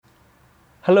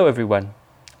Hello everyone.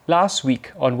 Last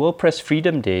week on World Press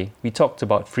Freedom Day, we talked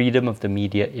about freedom of the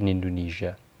media in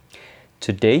Indonesia.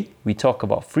 Today, we talk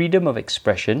about freedom of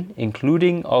expression,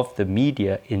 including of the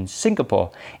media in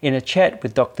Singapore, in a chat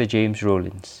with Dr. James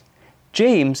Rollins.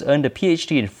 James earned a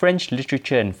PhD in French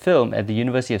literature and film at the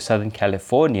University of Southern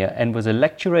California and was a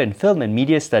lecturer in film and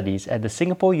media studies at the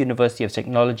Singapore University of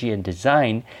Technology and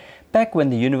Design back when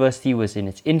the university was in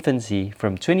its infancy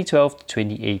from 2012 to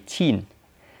 2018.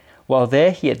 While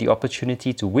there, he had the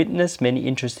opportunity to witness many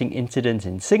interesting incidents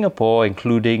in Singapore,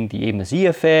 including the Amos Yee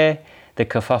affair, the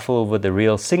kerfuffle over the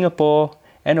Real Singapore,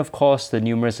 and of course the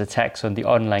numerous attacks on the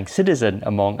online citizen,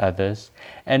 among others,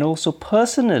 and also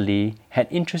personally had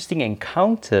interesting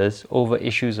encounters over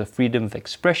issues of freedom of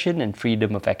expression and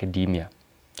freedom of academia.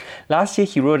 Last year,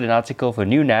 he wrote an article for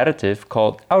New Narrative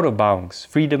called Out of Bounds,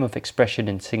 Freedom of Expression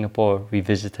in Singapore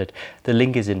Revisited. The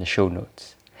link is in the show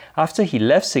notes. After he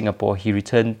left Singapore, he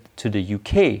returned to the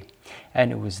UK,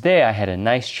 and it was there I had a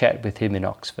nice chat with him in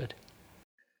Oxford.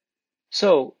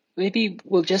 So, maybe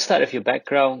we'll just start with your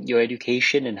background, your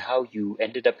education, and how you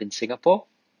ended up in Singapore.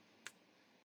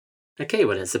 Okay,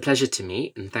 well, it's a pleasure to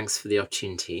meet, and thanks for the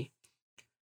opportunity.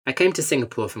 I came to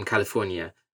Singapore from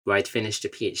California, where I'd finished a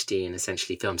PhD in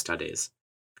essentially film studies.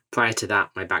 Prior to that,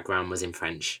 my background was in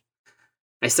French.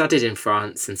 I studied in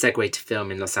France and segued to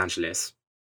film in Los Angeles.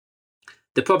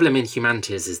 The problem in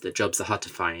humanities is that jobs are hard to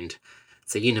find.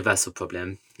 It's a universal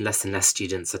problem. Less and less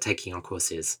students are taking our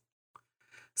courses.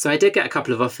 So I did get a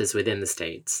couple of offers within the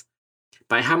States,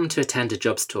 but I happened to attend a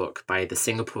jobs talk by the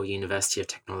Singapore University of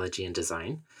Technology and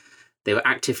Design. They were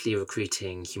actively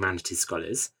recruiting humanities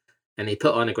scholars, and they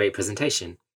put on a great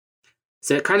presentation.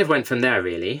 So it kind of went from there,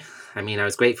 really. I mean, I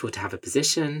was grateful to have a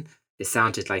position. It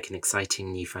sounded like an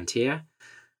exciting new frontier.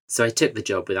 So I took the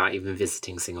job without even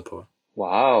visiting Singapore.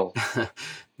 Wow.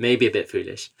 Maybe a bit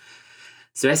foolish.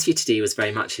 So SU2D was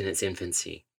very much in its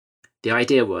infancy. The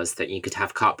idea was that you could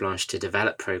have carte blanche to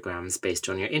develop programs based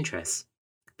on your interests.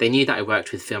 They knew that I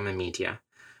worked with film and media,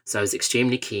 so I was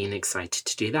extremely keen and excited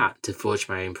to do that, to forge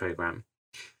my own program.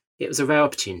 It was a rare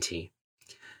opportunity.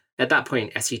 At that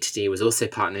point, SU2D was also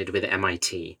partnered with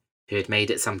MIT, who had made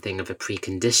it something of a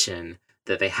precondition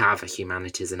that they have a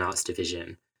humanities and arts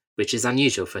division, which is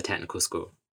unusual for a technical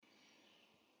school.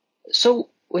 So,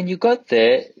 when you got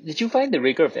there, did you find the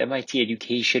rigor of MIT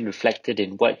education reflected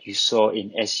in what you saw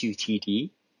in SUTD?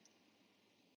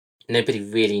 Nobody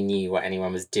really knew what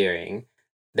anyone was doing.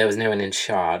 There was no one in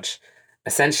charge.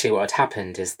 Essentially, what had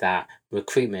happened is that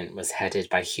recruitment was headed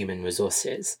by human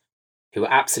resources, who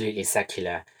were absolutely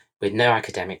secular, with no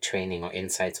academic training or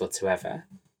insights whatsoever.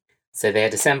 So they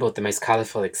had assembled the most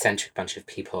colourful, eccentric bunch of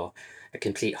people, a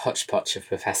complete hodgepodge of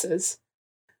professors.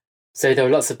 So there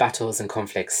were lots of battles and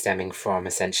conflicts stemming from,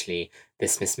 essentially,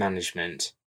 this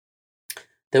mismanagement.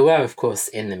 There were, of course,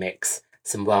 in the mix,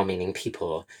 some well-meaning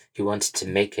people who wanted to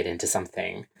make it into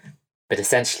something, but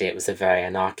essentially it was a very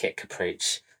anarchic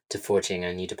approach to forging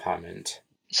a new department.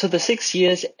 So the 6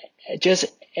 years just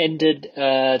ended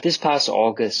this past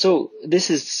August. So this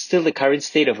is still the current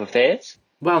state of affairs?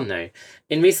 Well, no.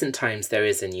 In recent times, there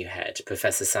is a new head,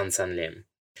 Professor Sun Lim.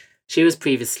 She was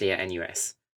previously at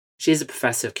NUS. She is a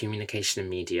professor of communication and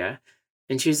media,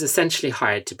 and she was essentially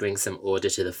hired to bring some order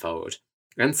to the fold,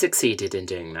 and succeeded in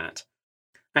doing that.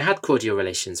 I had cordial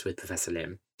relations with Professor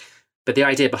Lim, but the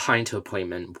idea behind her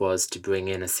appointment was to bring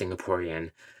in a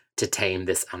Singaporean to tame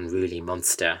this unruly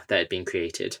monster that had been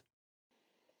created.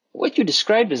 What you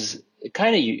described is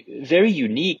kind of very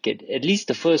unique. At least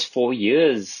the first 4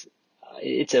 years,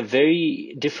 it's a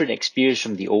very different experience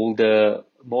from the older,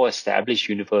 more established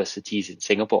universities in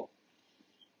Singapore.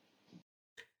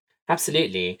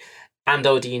 Absolutely, and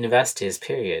older universities,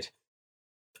 period.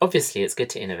 Obviously, it's good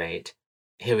to innovate.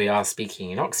 Here we are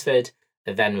speaking in Oxford,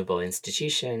 a venerable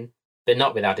institution, but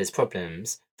not without its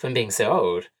problems. From being so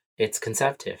old, it's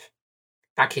conservative.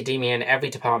 Academia in every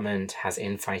department has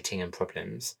infighting and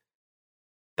problems.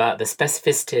 But the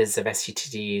specificities of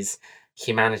SUTD's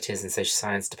Humanities and Social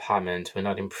Science department were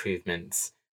not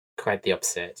improvements, quite the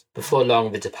opposite. Before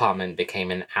long, the department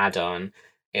became an add-on.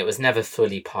 It was never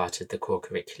fully part of the core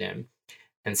curriculum,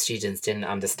 and students didn't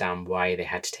understand why they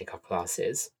had to take our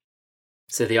classes.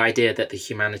 So the idea that the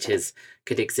humanities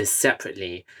could exist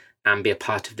separately and be a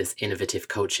part of this innovative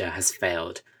culture has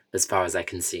failed, as far as I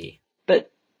can see.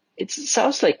 But it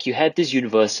sounds like you had this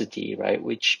university, right,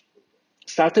 which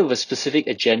started with a specific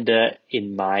agenda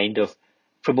in mind of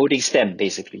promoting STEM,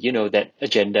 basically, that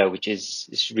agenda which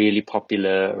is really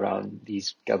popular around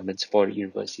these government-supported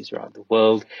universities around the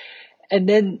world. And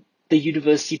then the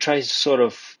university tries to sort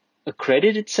of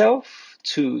accredit itself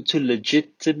to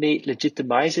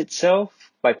legitimize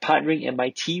itself by partnering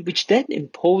MIT, which then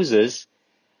imposes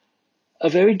a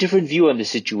very different view on the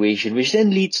situation, which then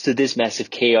leads to this massive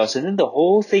chaos. And then the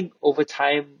whole thing over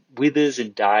time withers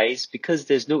and dies because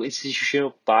there's no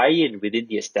institutional buy-in within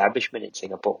the establishment in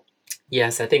Singapore.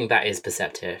 Yes, I think that is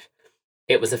perceptive.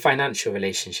 It was a financial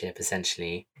relationship,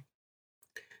 essentially.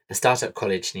 A startup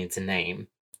college needs a name.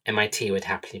 MIT would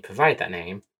happily provide that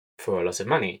name for a lot of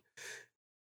money.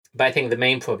 But I think the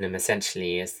main problem,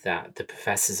 essentially, is that the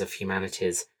professors of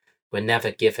humanities were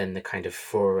never given the kind of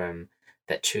forum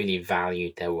that truly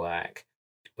valued their work,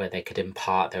 where they could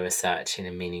impart their research in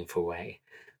a meaningful way.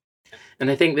 And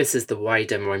I think this is the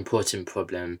wider, more important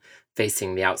problem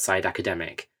facing the outside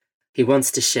academic. He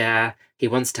wants to share, he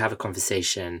wants to have a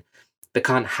conversation, but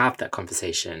can't have that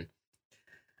conversation.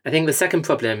 I think the second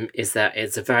problem is that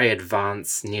it's a very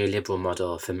advanced neoliberal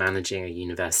model for managing a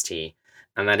university,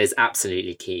 and that is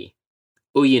absolutely key.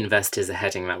 All universities are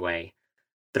heading that way.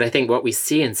 But I think what we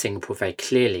see in Singapore very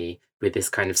clearly with this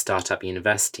kind of startup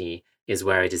university is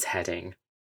where it is heading.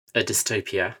 A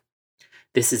dystopia.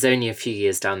 This is only a few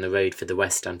years down the road for the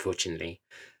West, unfortunately.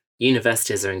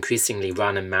 Universities are increasingly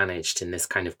run and managed in this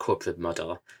kind of corporate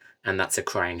model, and that's a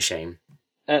crying shame.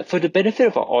 For the benefit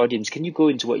of our audience, can you go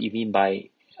into what you mean by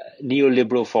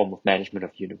neoliberal form of management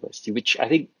of university, which I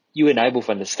think you and I both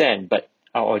understand, but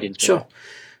our audience may Sure. not.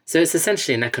 So it's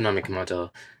essentially an economic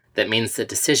model that means that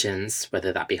decisions,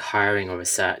 whether that be hiring or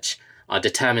research, are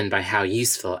determined by how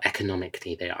useful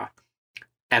economically they are.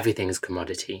 Everything is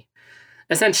commodity.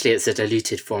 Essentially, it's a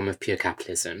diluted form of pure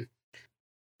capitalism.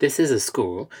 This is a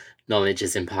school, knowledge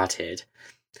is imparted.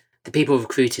 The people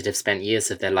recruited have spent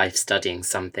years of their life studying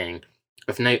something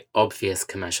of no obvious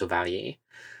commercial value,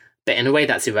 but in a way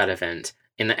that's irrelevant,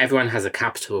 in that everyone has a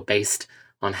capital based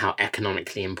on how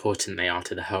economically important they are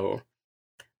to the whole.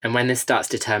 And when this starts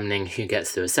determining who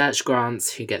gets the research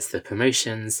grants, who gets the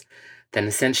promotions, then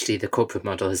essentially the corporate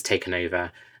model has taken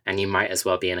over, and you might as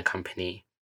well be in a company.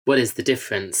 What is the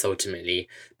difference, ultimately,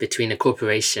 between a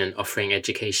corporation offering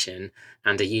education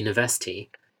and a university?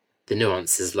 The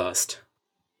nuance is lost.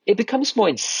 It becomes more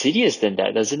insidious than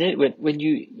that, doesn't it? When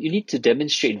you need to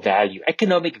demonstrate value,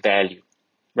 economic value,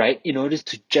 right, in order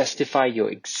to justify your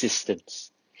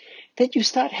existence. Then you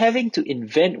start having to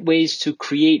invent ways to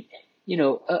create,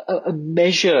 a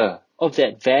measure of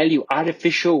that value,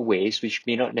 artificial ways, which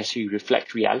may not necessarily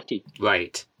reflect reality.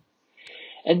 Right.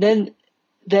 And then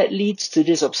that leads to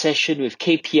this obsession with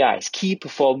KPIs, key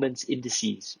performance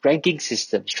indices, ranking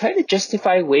systems, trying to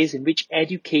justify ways in which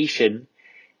education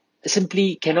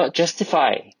simply cannot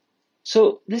justify.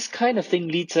 So this kind of thing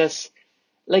leads us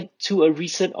to a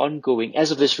recent ongoing,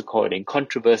 as of this recording,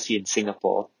 controversy in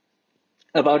Singapore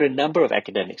about a number of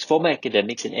academics, former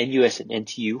academics in NUS and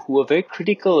NTU, who were very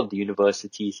critical of the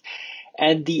universities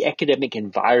and the academic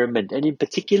environment. And in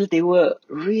particular, they were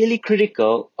really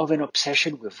critical of an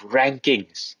obsession with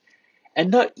rankings, and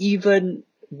not even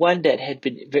one that had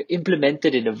been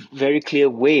implemented in a very clear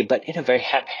way, but in a very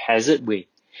haphazard way.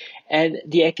 And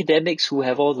the academics who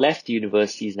have all left the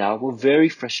universities now were very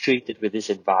frustrated with this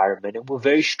environment and were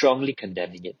very strongly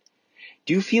condemning it.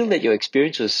 Do you feel that your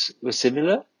experience was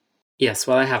similar? Yes,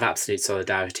 well, I have absolute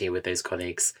solidarity with those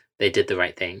colleagues. They did the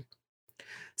right thing.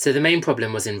 So the main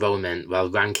problem was enrollment while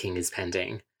ranking is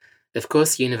pending. Of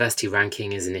course, university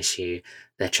ranking is an issue.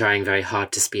 They're trying very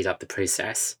hard to speed up the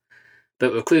process.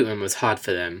 But recruitment was hard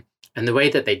for them, and the way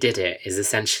that they did it is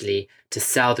essentially to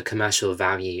sell the commercial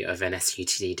value of an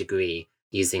SUTD degree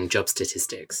using job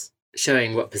statistics,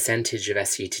 showing what percentage of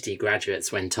SUTD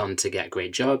graduates went on to get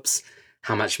great jobs,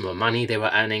 how much more money they were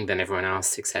earning than everyone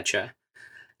else, etc.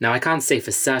 Now, I can't say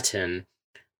for certain,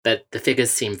 but the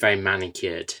figures seem very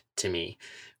manicured to me.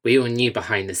 We all knew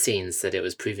behind the scenes that it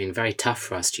was proving very tough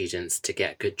for our students to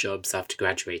get good jobs after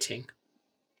graduating.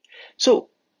 So,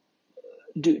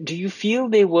 do you feel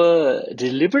they were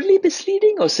deliberately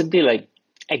misleading or simply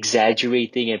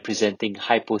exaggerating and presenting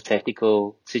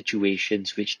hypothetical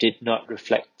situations which did not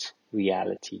reflect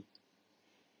reality?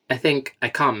 I think I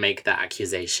can't make that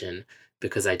accusation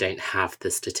because I don't have the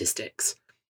statistics.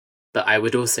 But I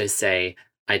would also say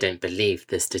I don't believe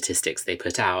the statistics they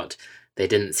put out. They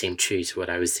didn't seem true to what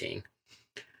I was seeing.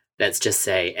 Let's just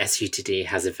say SUTD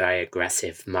has a very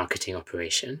aggressive marketing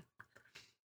operation.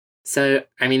 So,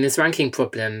 this ranking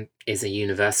problem is a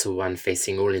universal one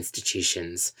facing all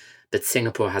institutions, but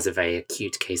Singapore has a very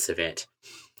acute case of it.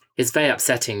 It's very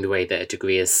upsetting the way that a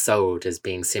degree is sold as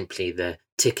being simply the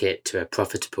ticket to a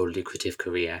profitable, lucrative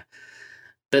career.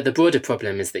 But the broader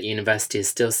problem is that university is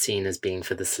still seen as being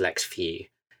for the select few.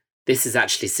 This is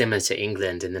actually similar to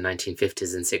England in the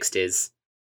 1950s and 60s.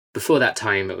 Before that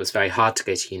time, it was very hard to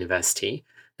go to university,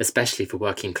 especially for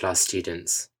working class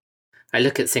students. I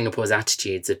look at Singapore's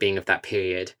attitudes of being of that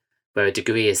period, where a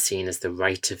degree is seen as the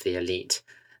right of the elite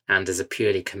and as a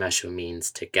purely commercial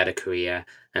means to get a career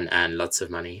and earn lots of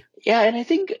money. Yeah, and I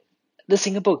think the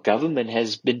Singapore government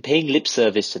has been paying lip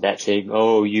service to that, saying,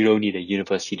 oh, you don't need a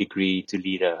university degree to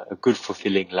lead a good,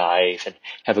 fulfilling life and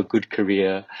have a good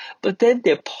career. But then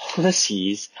their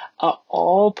policies are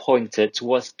all pointed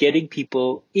towards getting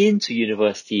people into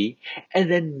university and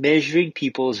then measuring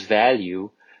people's value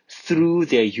through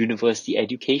their university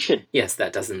education. Yes,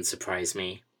 that doesn't surprise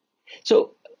me.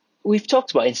 So we've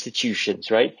talked about institutions,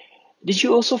 right? Did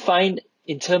you also find,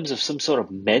 in terms of some sort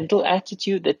of mental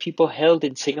attitude that people held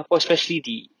in Singapore, especially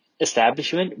the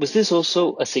establishment, was this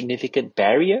also a significant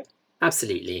barrier?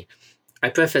 Absolutely. I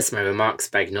preface my remarks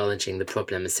by acknowledging the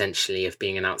problem essentially of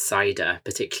being an outsider,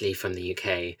 particularly from the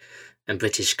UK, and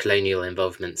British colonial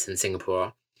involvements in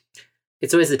Singapore.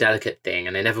 It's always a delicate thing,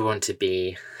 and I never want to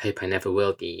be, hope I never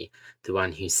will be, the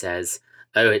one who says,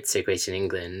 oh, it's so great in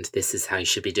England, this is how you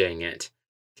should be doing it.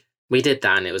 We did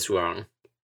that and it was wrong.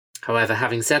 However,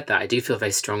 having said that, I do feel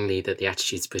very strongly that the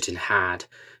attitudes Britain had,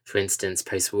 for instance,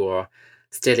 post-war,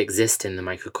 still exist in the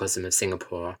microcosm of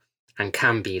Singapore and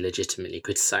can be legitimately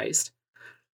criticised.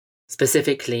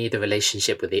 Specifically, the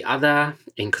relationship with the other,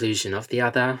 inclusion of the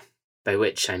other, by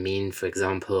which I mean, for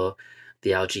example,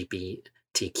 the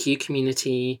LGBTQ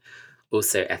community,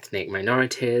 also ethnic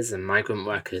minorities and migrant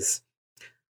workers.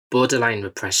 Borderline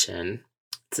repression,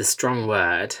 it's a strong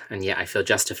word, and yet I feel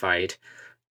justified,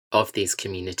 of these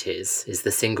communities is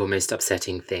the single most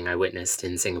upsetting thing I witnessed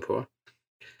in Singapore.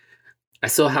 I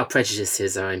saw how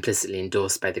prejudices are implicitly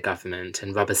endorsed by the government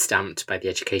and rubber-stamped by the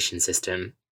education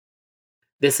system.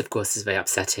 This, of course, is very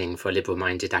upsetting for a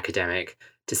liberal-minded academic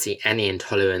to see any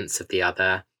intolerance of the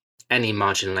other, any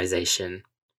marginalisation,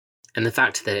 and the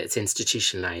fact that it's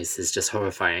institutionalised is just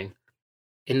horrifying.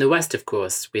 In the West, of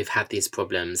course, we've had these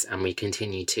problems and we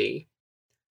continue to.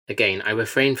 Again, I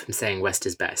refrain from saying West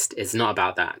is best. It's not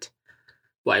about that.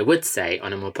 What I would say,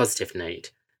 on a more positive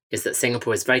note, is that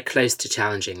Singapore is very close to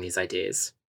challenging these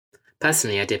ideas.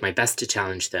 Personally, I did my best to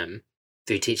challenge them,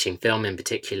 through teaching film in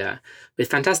particular, with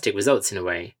fantastic results in a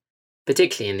way.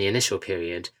 Particularly in the initial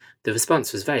period, the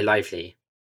response was very lively.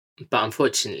 But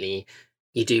unfortunately,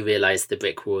 you do realise the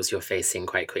brick walls you're facing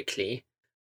quite quickly.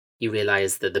 You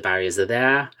realise that the barriers are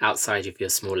there, outside of your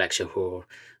small lecture hall,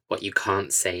 what you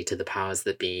can't say to the powers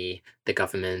that be, the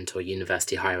government or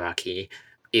university hierarchy,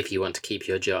 if you want to keep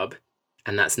your job.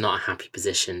 And that's not a happy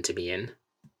position to be in.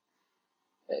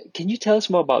 Can you tell us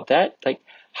more about that? Like,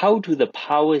 how do the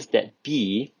powers that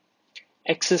be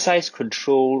exercise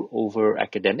control over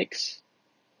academics?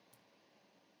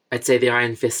 I'd say the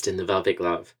iron fist and the velvet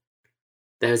glove.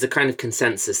 There is a kind of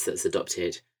consensus that's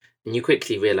adopted, and you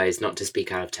quickly realise not to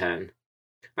speak out of turn.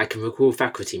 I can recall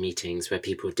faculty meetings where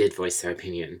people did voice their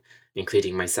opinion,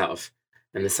 including myself,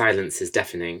 and the silence is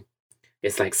deafening.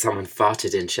 It's like someone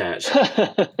farted in church.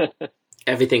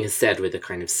 Everything is said with a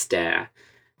kind of stare.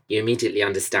 You immediately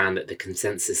understand that the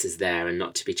consensus is there and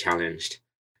not to be challenged.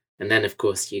 And then, of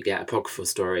course, you get apocryphal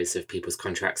stories of people's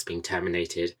contracts being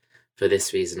terminated for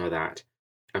this reason or that.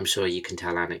 I'm sure you can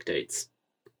tell anecdotes.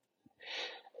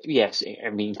 Yes, I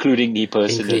mean, including me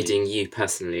personally. Including you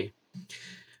personally.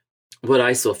 What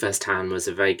I saw firsthand was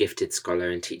a very gifted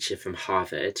scholar and teacher from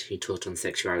Harvard who taught on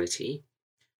sexuality.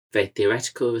 Very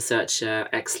theoretical researcher,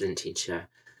 excellent teacher,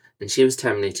 and she was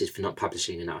terminated for not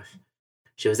publishing enough.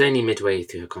 She was only midway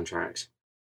through her contract,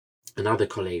 and other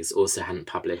colleagues also hadn't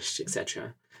published,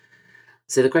 etc.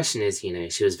 So the question is,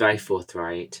 she was very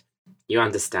forthright. You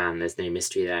understand there's no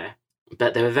mystery there.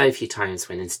 But there are very few times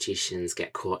when institutions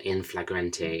get caught in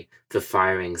flagrante for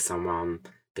firing someone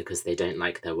because they don't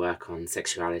like their work on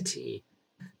sexuality.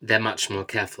 They're much more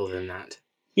careful than that.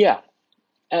 Yeah.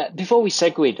 Before we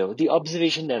segue, though, the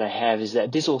observation that I have is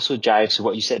that this also jives with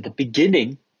what you said at the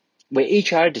beginning, where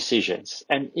HR decisions,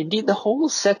 and indeed the whole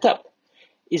setup,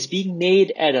 is being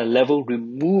made at a level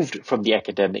removed from the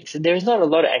academics. And there is not a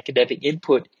lot of academic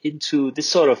input into this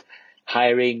sort of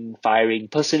hiring, firing,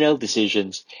 personnel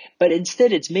decisions, but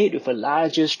instead it's made with a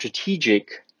larger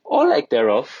strategic, or lack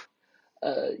thereof,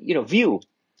 view,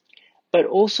 but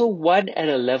also one at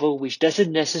a level which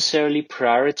doesn't necessarily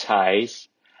prioritize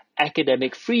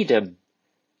academic freedom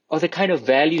or the kind of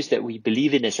values that we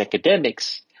believe in as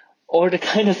academics or the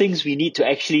kind of things we need to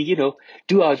actually,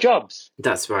 do our jobs.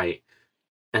 That's right.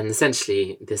 And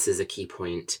essentially, this is a key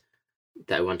point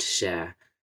that I want to share.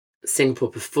 Singapore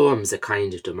performs a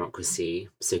kind of democracy,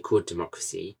 so-called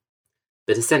democracy,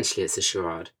 but essentially it's a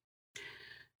charade.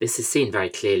 This is seen very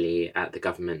clearly at the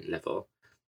government level.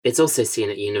 It's also seen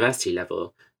at university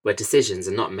level, where decisions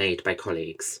are not made by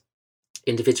colleagues.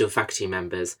 Individual faculty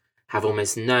members have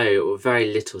almost no or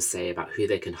very little say about who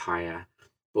they can hire,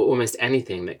 or almost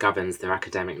anything that governs their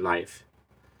academic life.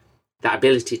 That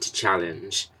ability to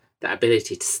challenge, that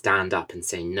ability to stand up and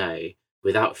say no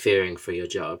without fearing for your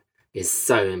job is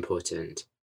so important.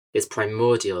 It's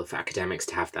primordial for academics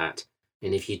to have that,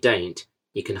 and if you don't,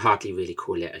 you can hardly really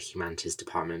call it a humanities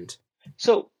department.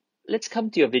 So let's come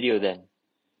to your video then.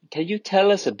 Can you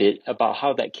tell us a bit about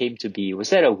how that came to be? Was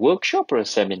that a workshop or a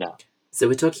seminar? So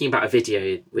we're talking about a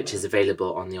video which is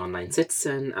available on the Online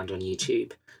Citizen and on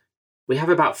YouTube. We have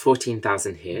about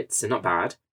 14,000 hits, so not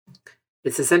bad.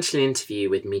 It's essentially an interview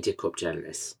with MediaCorp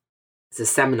journalists. It's a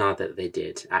seminar that they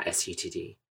did at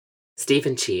SUTD.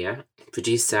 Stephen Chia,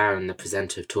 producer and the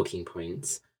presenter of Talking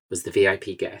Points, was the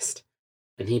VIP guest,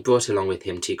 and he brought along with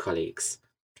him 2 colleagues.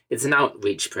 It's an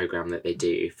outreach program that they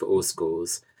do for all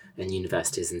schools and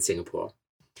universities in Singapore.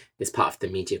 It's part of the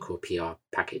MediaCorp PR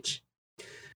package.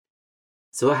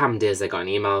 So what happened is I got an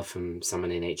email from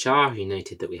someone in HR who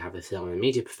noted that we have a film and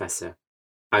media professor.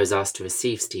 I was asked to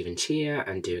receive Stephen Chia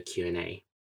and do a Q&A.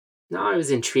 Now I was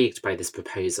intrigued by this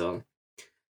proposal,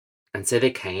 and so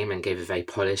they came and gave a very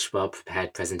polished,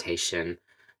 well-prepared presentation,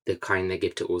 the kind they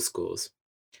give to all schools.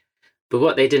 But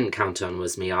what they didn't count on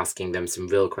was me asking them some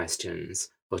real questions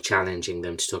or challenging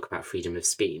them to talk about freedom of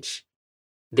speech.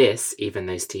 This, even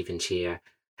though Stephen Chia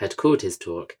had called his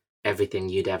talk Everything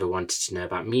You'd Ever Wanted to Know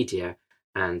About Media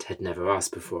and had never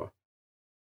asked before.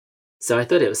 So I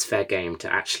thought it was fair game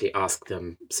to actually ask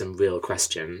them some real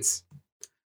questions.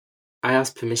 I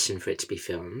asked permission for it to be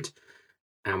filmed,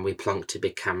 and we plonked a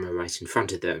big camera right in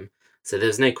front of them, so there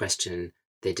was no question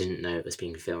they didn't know it was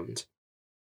being filmed.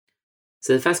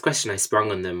 So the first question I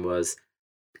sprung on them was,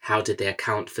 how did they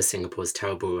account for Singapore's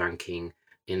terrible ranking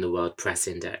in the World Press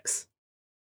Index?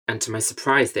 And to my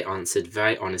surprise, they answered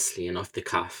very honestly and off the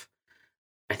cuff.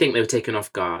 I think they were taken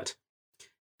off guard.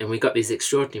 And we got these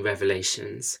extraordinary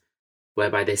revelations,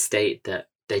 whereby they state that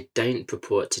they don't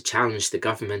purport to challenge the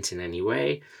government in any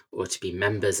way or to be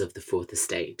members of the Fourth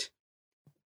Estate.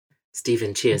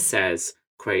 Stephen Chia says,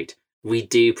 quote, "We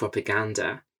do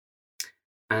propaganda."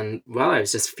 And well, I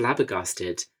was just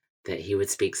flabbergasted that he would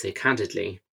speak so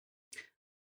candidly.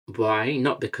 Why?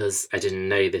 Not because I didn't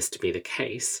know this to be the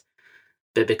case,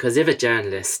 but because if a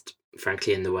journalist,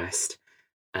 frankly in the West,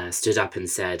 stood up and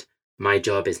said, "My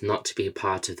job is not to be a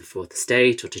part of the Fourth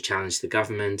Estate or to challenge the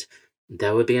government,"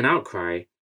 there would be an outcry.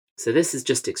 So this is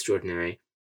just extraordinary.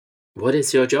 What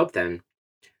is your job then?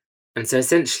 And so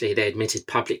essentially they admitted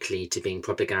publicly to being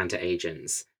propaganda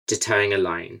agents, to towing a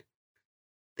line.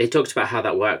 They talked about how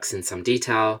that works in some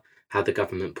detail, how the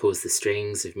government pulls the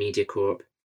strings of MediaCorp.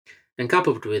 And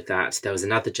coupled with that, there was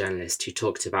another journalist who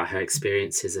talked about her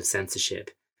experiences of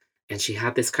censorship. And she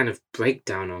had this kind of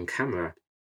breakdown on camera,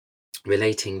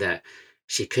 relating that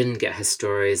she couldn't get her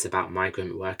stories about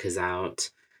migrant workers out,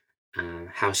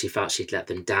 how she felt she'd let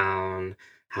them down,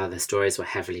 how the stories were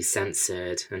heavily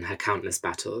censored, and her countless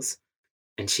battles.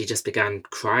 And she just began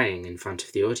crying in front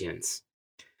of the audience.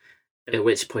 At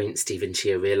which point Stephen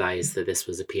Chia realised that this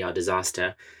was a PR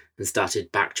disaster and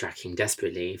started backtracking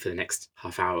desperately for the next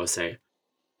half hour or so.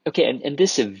 Okay, and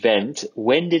this event,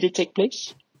 when did it take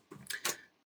place?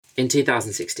 In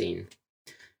 2016.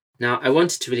 Now, I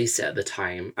wanted to release it at the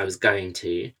time I was going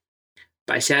to,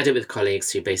 but I shared it with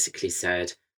colleagues who basically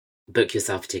said, book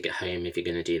yourself a ticket home if you're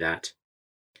going to do that.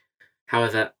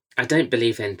 However, I don't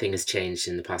believe anything has changed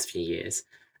in the past few years,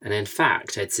 and in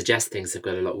fact, I'd suggest things have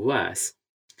got a lot worse.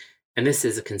 And this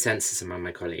is a consensus among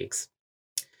my colleagues.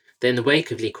 That in the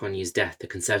wake of Lee Kuan Yew's death, the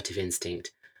conservative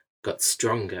instinct got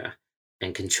stronger,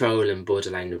 and control and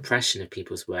borderline repression of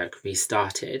people's work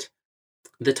restarted.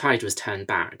 The tide was turned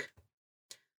back.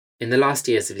 In the last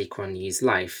years of Lee Kuan Yew's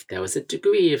life, there was a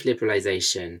degree of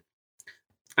liberalisation.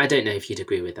 I don't know if you'd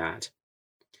agree with that.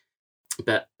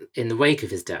 But in the wake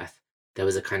of his death, there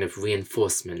was a kind of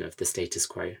reinforcement of the status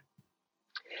quo.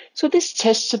 So this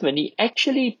testimony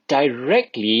actually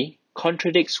directly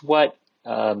contradicts what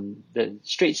the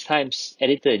Straits Times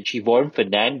editor-in-chief Warren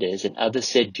Fernandez and others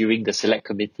said during the Select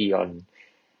Committee on,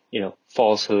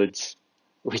 falsehoods,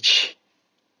 which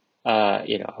I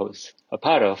was a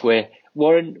part of, where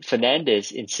Warren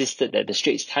Fernandez insisted that the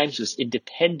Straits Times was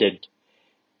independent,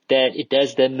 that it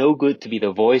does them no good to be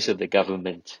the voice of the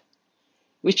government,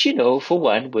 which, for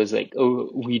one was like, oh,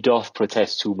 we doth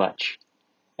protest too much.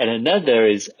 And another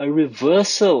is a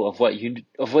reversal of what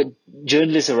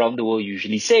journalists around the world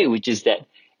usually say, which is that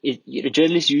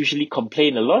journalists usually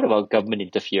complain a lot about government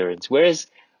interference, whereas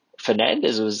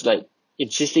Fernandez was like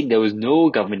insisting there was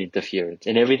no government interference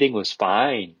and everything was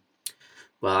fine.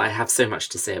 Well, I have so much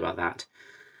to say about that.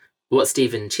 What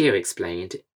Stephen Chia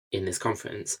explained in this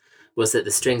conference was that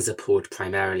the strings are pulled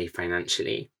primarily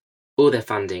financially. All their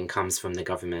funding comes from the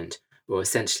government, or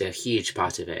essentially a huge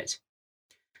part of it.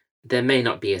 There may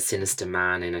not be a sinister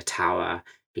man in a tower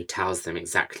who tells them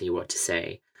exactly what to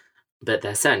say, but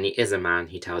there certainly is a man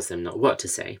who tells them not what to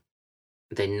say.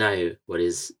 They know what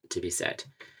is to be said,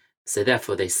 so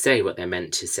therefore they say what they're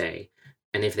meant to say,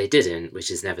 and if they didn't, which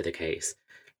is never the case,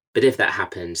 but if that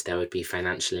happened, there would be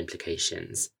financial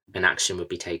implications, and action would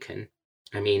be taken.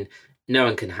 I mean, no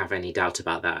one can have any doubt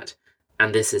about that,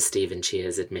 and this is Stephen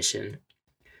Cheer's admission.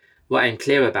 What I'm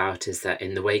clear about is that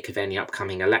in the wake of any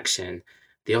upcoming election,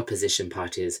 the opposition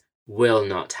parties will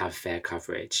not have fair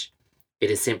coverage. It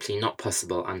is simply not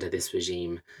possible under this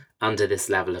regime, under this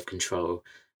level of control,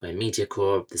 where Media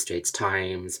Corp, the Straits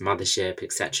Times, Mothership,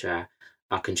 etc.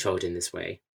 are controlled in this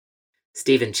way.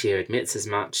 Stephen Cheer admits as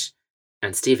much,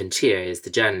 and Stephen Cheer is the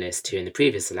journalist who in the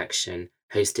previous election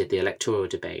hosted the electoral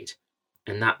debate,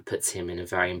 and that puts him in a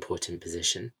very important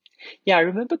position. Yeah, I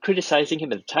remember criticizing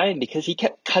him at the time because he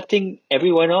kept cutting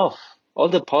everyone off, all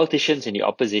the politicians in the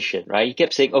opposition, right? He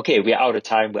kept saying, okay, we're out of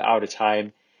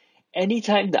time.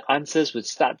 Anytime the answers would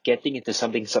start getting into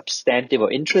something substantive or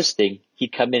interesting,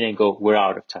 he'd come in and go, we're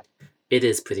out of time. It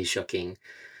is pretty shocking,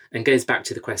 and goes back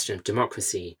to the question of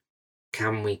democracy.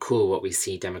 Can we call what we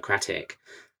see democratic?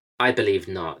 I believe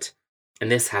not,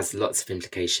 and this has lots of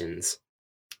implications.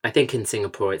 I think in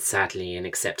Singapore it's sadly an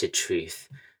accepted truth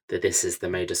that this is the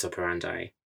modus operandi.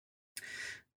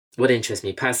 What interests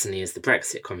me personally is the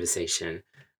Brexit conversation,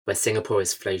 where Singapore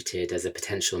is floated as a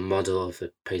potential model for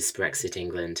post-Brexit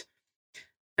England.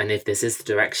 And if this is the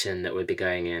direction that we'll be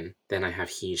going in, then I have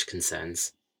huge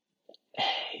concerns.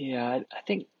 Yeah, I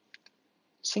think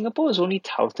Singapore is only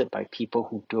touted by people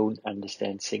who don't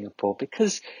understand Singapore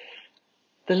because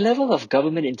the level of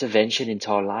government intervention into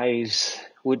our lives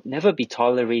would never be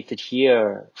tolerated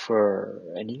here for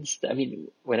an instant. I mean,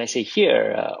 when I say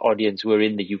here, audience, we're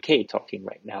in the UK talking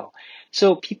right now.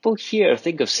 So people here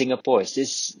think of Singapore as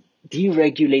this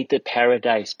deregulated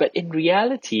paradise. But in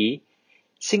reality,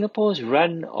 Singapore is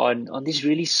run on these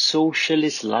really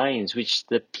socialist lines, which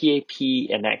the PAP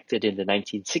enacted in the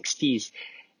 1960s.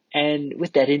 And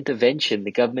with that intervention,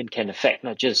 the government can affect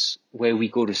not just where we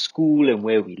go to school and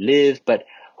where we live, but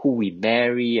who we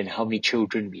marry and how many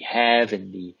children we have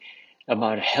and the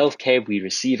amount of healthcare we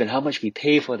receive and how much we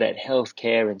pay for that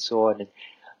healthcare and so on. And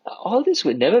all this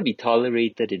would never be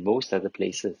tolerated in most other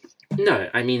places. No,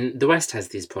 I mean, the West has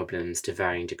these problems to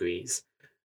varying degrees.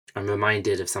 I'm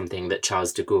reminded of something that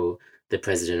Charles de Gaulle, the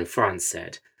president of France,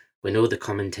 said when all the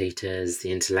commentators,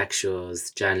 the intellectuals,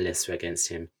 the journalists were against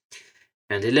him,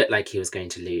 and it looked like he was going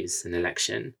to lose an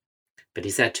election. But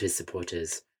he said to his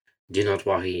supporters, "Do not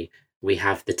worry, we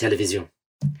have the television."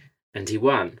 And he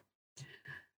won.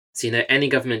 So, any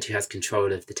government who has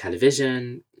control of the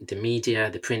television, the media,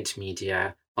 the print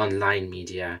media, online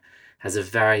media, has a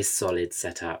very solid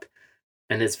setup.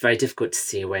 And it's very difficult to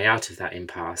see a way out of that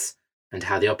impasse and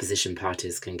how the opposition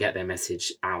parties can get their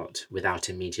message out without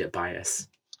immediate bias.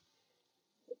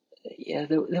 Yeah,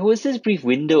 there was this brief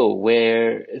window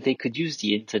where they could use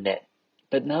the internet,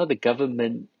 but now the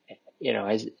government,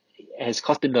 has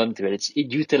cottoned on to it.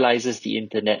 It utilizes the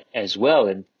internet as well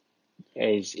and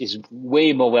is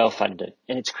way more well funded,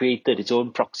 and it's created its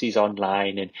own proxies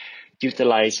online and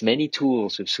utilized many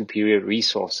tools with superior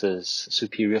resources,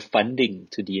 superior funding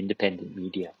to the independent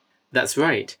media. That's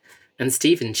right. And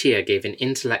Stephen Cheer gave an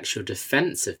intellectual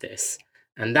defense of this,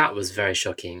 and that was very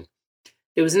shocking.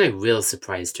 It was no real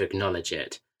surprise to acknowledge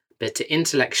it, but to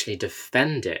intellectually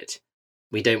defend it,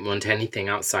 we don't want anything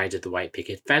outside of the white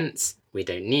picket fence, we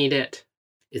don't need it.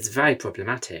 It's very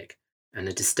problematic and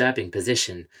a disturbing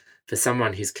position for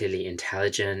someone who's clearly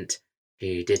intelligent,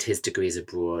 who did his degrees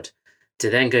abroad, to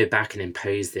then go back and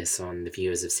impose this on the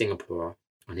viewers of Singapore,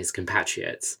 on his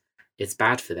compatriots. It's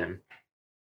bad for them.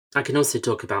 I can also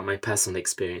talk about my personal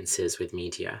experiences with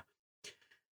media.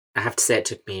 I have to say it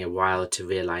took me a while to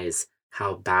realise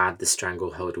how bad the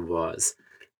stranglehold was,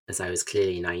 as I was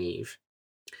clearly naive.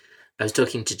 I was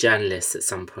talking to journalists at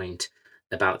some point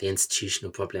about the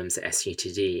institutional problems at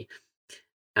SUTD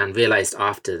and realised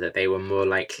after that they were more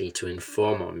likely to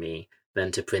inform on me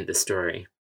than to print the story.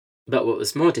 But what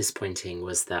was more disappointing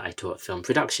was that I taught film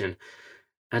production,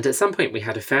 and at some point we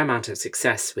had a fair amount of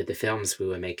success with the films we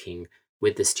were making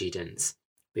with the students.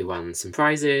 We won some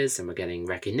prizes and were getting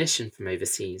recognition from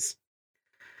overseas.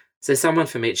 So someone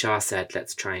from HR said,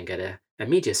 let's try and get a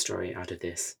media story out of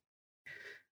this.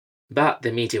 But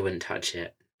the media wouldn't touch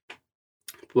it.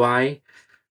 Why?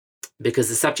 Because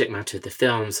the subject matter of the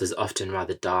films was often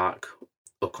rather dark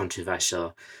or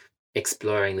controversial,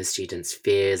 exploring the students'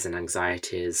 fears and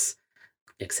anxieties,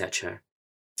 etc.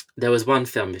 There was one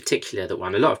film in particular that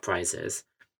won a lot of prizes.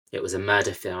 It was a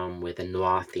murder film with a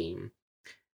noir theme,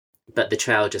 but the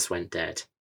trail just went dead.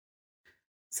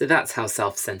 So that's how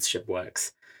self-censorship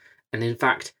works. And in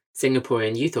fact,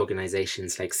 Singaporean youth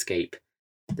organisations like SCAPE,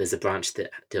 there's a branch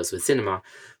that deals with cinema,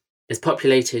 is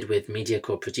populated with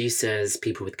MediaCorp producers,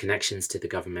 people with connections to the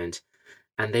government,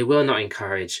 and they will not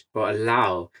encourage or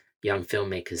allow young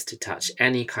filmmakers to touch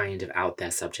any kind of out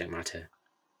there subject matter.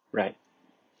 Right.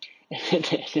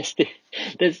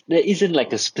 There isn't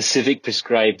like a specific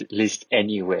prescribed list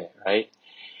anywhere, right?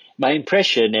 My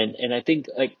impression, and I think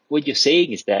like what you're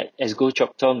saying is that, as Goh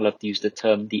Chok Tong loved to use the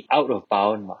term, the out of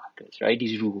bound markers, right?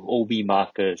 These OB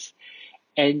markers.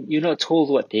 And you're not told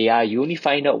what they are. You only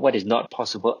find out what is not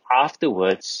possible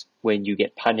afterwards when you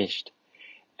get punished.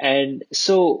 And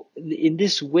so in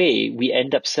this way, we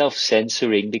end up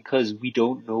self-censoring because we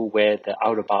don't know where the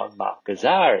out-of-bound markers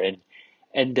are.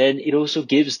 And then it also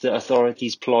gives the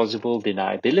authorities plausible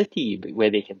deniability where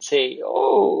they can say,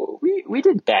 oh, we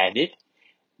didn't ban it.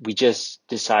 We just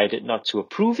decided not to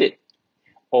approve it.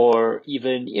 Or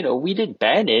even, we didn't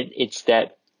ban it. It's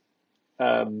that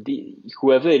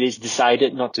whoever it is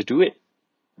decided not to do it,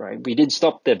 right? We didn't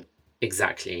stop them.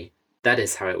 Exactly. That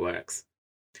is how it works.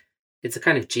 It's a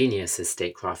kind of genius as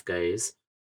statecraft goes,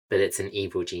 but it's an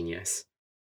evil genius.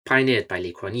 Pioneered by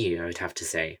Lee Kuan Yew, I would have to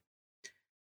say.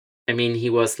 I mean, he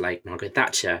was, like Margaret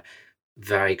Thatcher,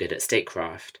 very good at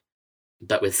statecraft,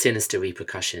 but with sinister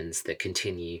repercussions that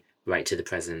continue right to the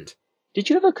present. Did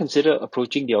you ever consider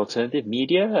approaching the alternative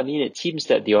media? I mean, it seems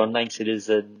that the Online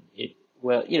Citizen,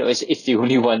 it's the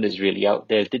only one that's really out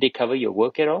there. Did they cover your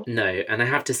work at all? No, and I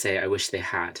have to say I wish they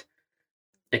had.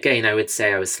 Again, I would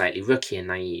say I was slightly rookie and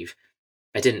naive.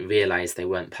 I didn't realise they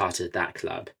weren't part of that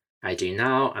club. I do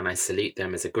now, and I salute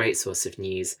them as a great source of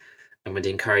news, and would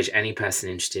encourage any person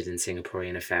interested in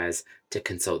Singaporean affairs to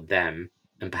consult them,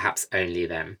 and perhaps only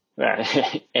them.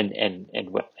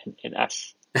 and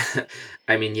us.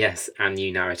 I mean, yes, and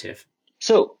New Narrative.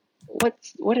 So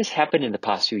what has happened in the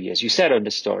past few years? You said on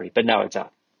the story, but now it's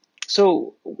out.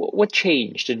 So what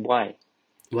changed and why?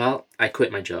 Well, I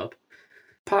quit my job,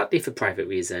 partly for private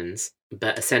reasons,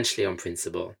 but essentially on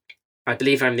principle. I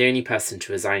believe I'm the only person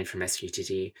to resign from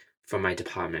SUTD from my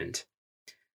department.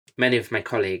 Many of my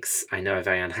colleagues I know are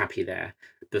very unhappy there,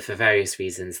 but for various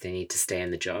reasons they need to stay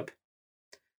in the job.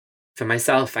 For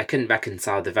myself, I couldn't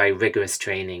reconcile the very rigorous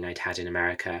training I'd had in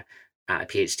America at a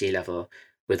PhD level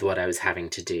with what I was having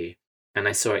to do, and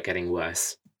I saw it getting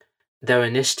worse. There were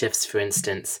initiatives, for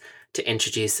instance, to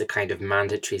introduce a kind of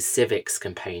mandatory civics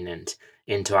component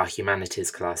into our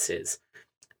humanities classes,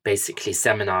 basically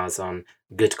seminars on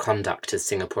good conduct as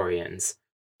Singaporeans.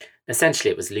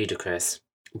 Essentially, it was ludicrous,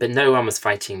 but no one was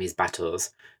fighting these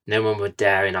battles. No one would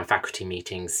dare in our faculty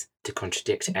meetings to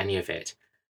contradict any of it,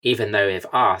 even though if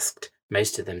asked,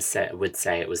 most of them would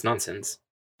say it was nonsense.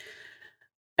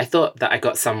 I thought that I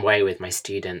got some way with my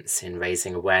students in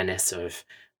raising awareness of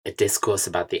a discourse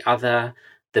about the other,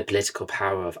 the political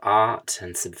power of art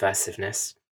and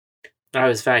subversiveness. I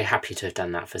was very happy to have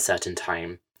done that for a certain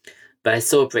time, but I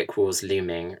saw brick walls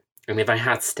looming, and if I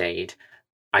had stayed,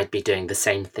 I'd be doing the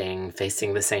same thing,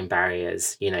 facing the same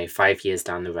barriers, 5 years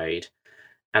down the road,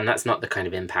 and that's not the kind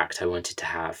of impact I wanted to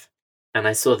have. And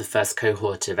I saw the first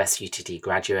cohort of SUTD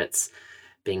graduates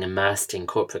being immersed in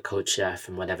corporate culture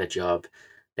from whatever job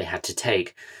they had to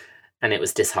take, and it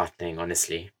was disheartening,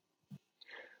 honestly.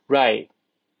 Right.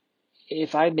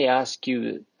 If I may ask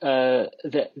you,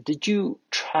 did you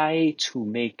try to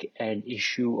make an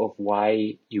issue of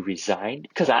why you resigned?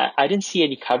 Because I didn't see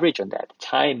any coverage on that at the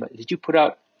time. Did you put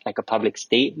out like a public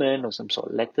statement or some sort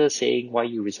of letter saying why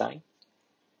you resigned?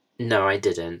 No, I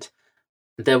didn't.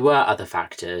 There were other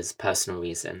factors, personal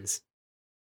reasons.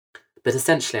 But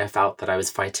essentially I felt that I was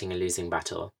fighting a losing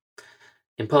battle.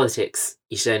 In politics,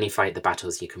 you should only fight the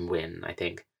battles you can win, I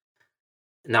think.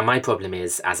 Now my problem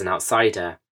is, as an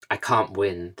outsider, I can't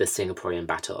win the Singaporean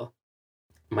battle.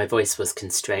 My voice was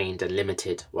constrained and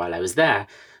limited while I was there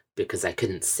because I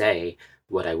couldn't say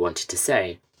what I wanted to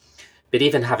say. But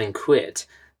even having quit,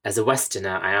 as a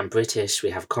Westerner, I am British,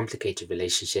 we have a complicated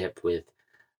relationship with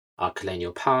our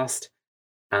colonial past,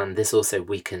 and this also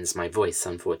weakens my voice,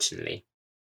 unfortunately.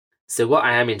 So what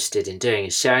I am interested in doing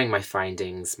is sharing my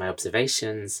findings, my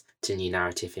observations, to New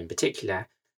Narrative in particular,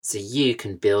 so you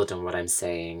can build on what I'm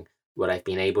saying, what I've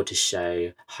been able to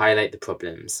show, highlight the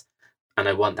problems, and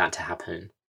I want that to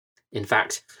happen. In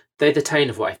fact, though the tone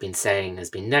of what I've been saying has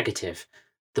been negative,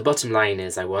 the bottom line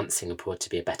is I want Singapore to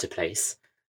be a better place,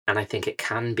 and I think it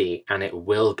can be, and it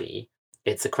will be.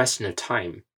 It's a question of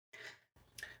time.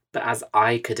 But as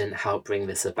I couldn't help bring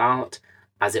this about,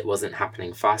 as it wasn't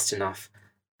happening fast enough,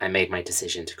 I made my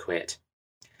decision to quit.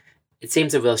 It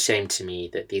seems a real shame to me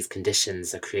that these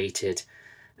conditions are created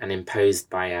and imposed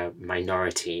by a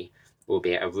minority,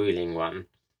 albeit a ruling one,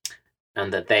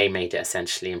 and that they made it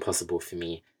essentially impossible for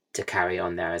me to carry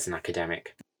on there as an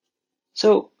academic.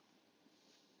 So,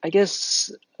 I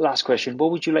guess, last question,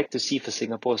 what would you like to see for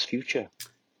Singapore's future?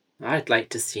 I'd like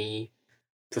to see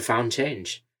profound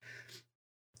change.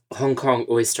 Hong Kong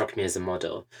always struck me as a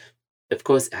model. Of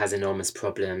course, it has enormous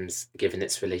problems given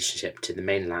its relationship to the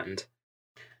mainland.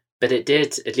 But it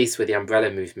did, at least with the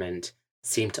umbrella movement,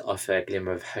 seem to offer a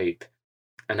glimmer of hope.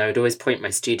 And I would always point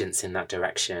my students in that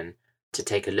direction to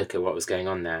take a look at what was going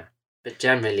on there. But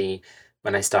generally,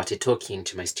 when I started talking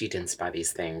to my students about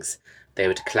these things, they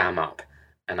would clam up,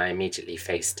 and I immediately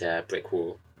faced a brick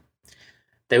wall.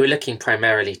 They were looking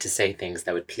primarily to say things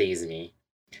that would please me.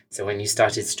 So when you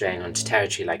started straying onto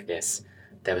territory like this,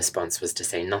 their response was to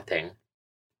say nothing.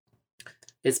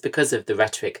 It's because of the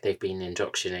rhetoric they've been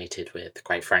indoctrinated with,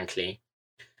 quite frankly.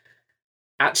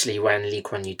 Actually, when Lee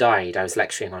Kuan Yew died, I was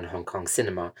lecturing on Hong Kong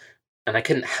cinema, and I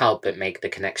couldn't help but make the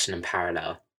connection and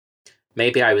parallel.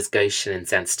 Maybe I was gauche and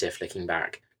insensitive looking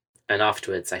back, and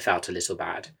afterwards I felt a little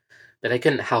bad. But I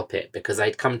couldn't help it because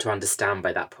I'd come to understand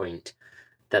by that point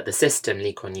that the system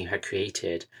Lee Kuan Yew had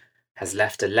created has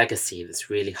left a legacy that's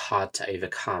really hard to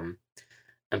overcome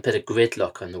and put a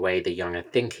gridlock on the way the young are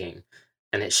thinking,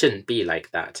 and it shouldn't be like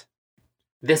that.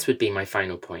 This would be my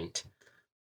final point.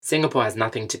 Singapore has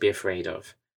nothing to be afraid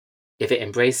of. If it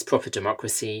embraced proper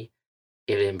democracy,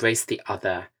 if it embraced the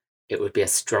other, it would be a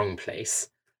strong place.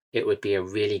 It would be a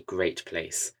really great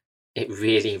place. It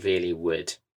really, really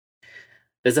would.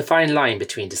 There's a fine line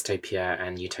between dystopia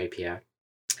and utopia.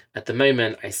 At the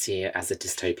moment, I see it as a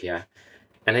dystopia,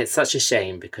 and it's such a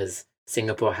shame because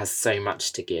Singapore has so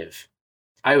much to give.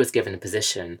 I was given a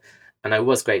position, and I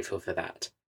was grateful for that.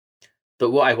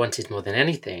 But what I wanted more than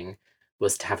anything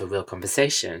was to have a real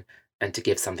conversation and to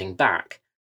give something back,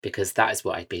 because that is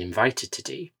what I'd been invited to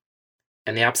do.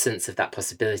 And the absence of that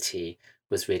possibility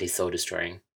was really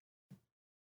soul-destroying.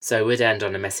 So I would end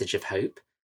on a message of hope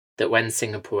that when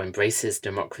Singapore embraces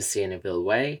democracy in a real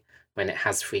way, when it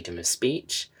has freedom of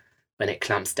speech, when it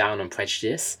clamps down on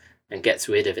prejudice and gets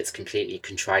rid of its completely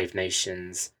contrived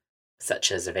notions,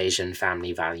 such as of Asian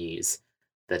family values,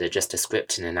 that are just a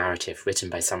script and a narrative written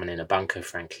by someone in a bunker,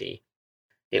 frankly,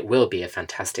 it will be a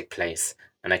fantastic place,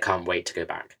 and I can't wait to go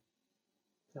back.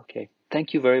 Okay,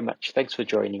 thank you very much. Thanks for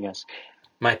joining us.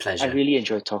 My pleasure. I really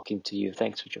enjoyed talking to you.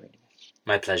 Thanks for joining us.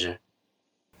 My pleasure.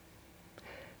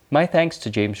 My thanks to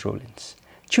James Rollins.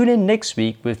 Tune in next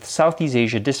week with Southeast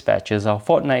Asia Dispatches, our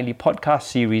fortnightly podcast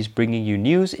series bringing you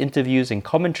news, interviews and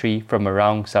commentary from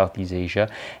around Southeast Asia,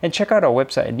 and check out our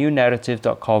website at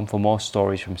newnarrative.com for more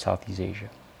stories from Southeast Asia.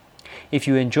 If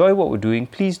you enjoy what we're doing,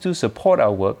 please do support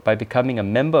our work by becoming a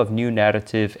member of New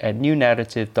Narrative at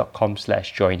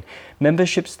newnarrative.com/join.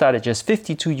 Memberships start at just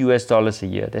 $52 a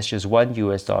year. That's just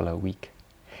 $1 a week.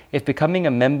 If becoming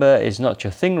a member is not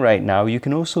your thing right now, you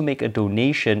can also make a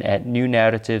donation at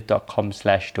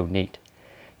newnarrative.com/donate.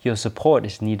 Your support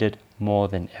is needed more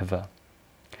than ever.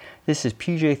 This is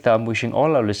PJ Thum wishing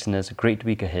all our listeners a great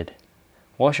week ahead.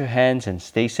 Wash your hands and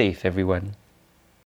stay safe, everyone.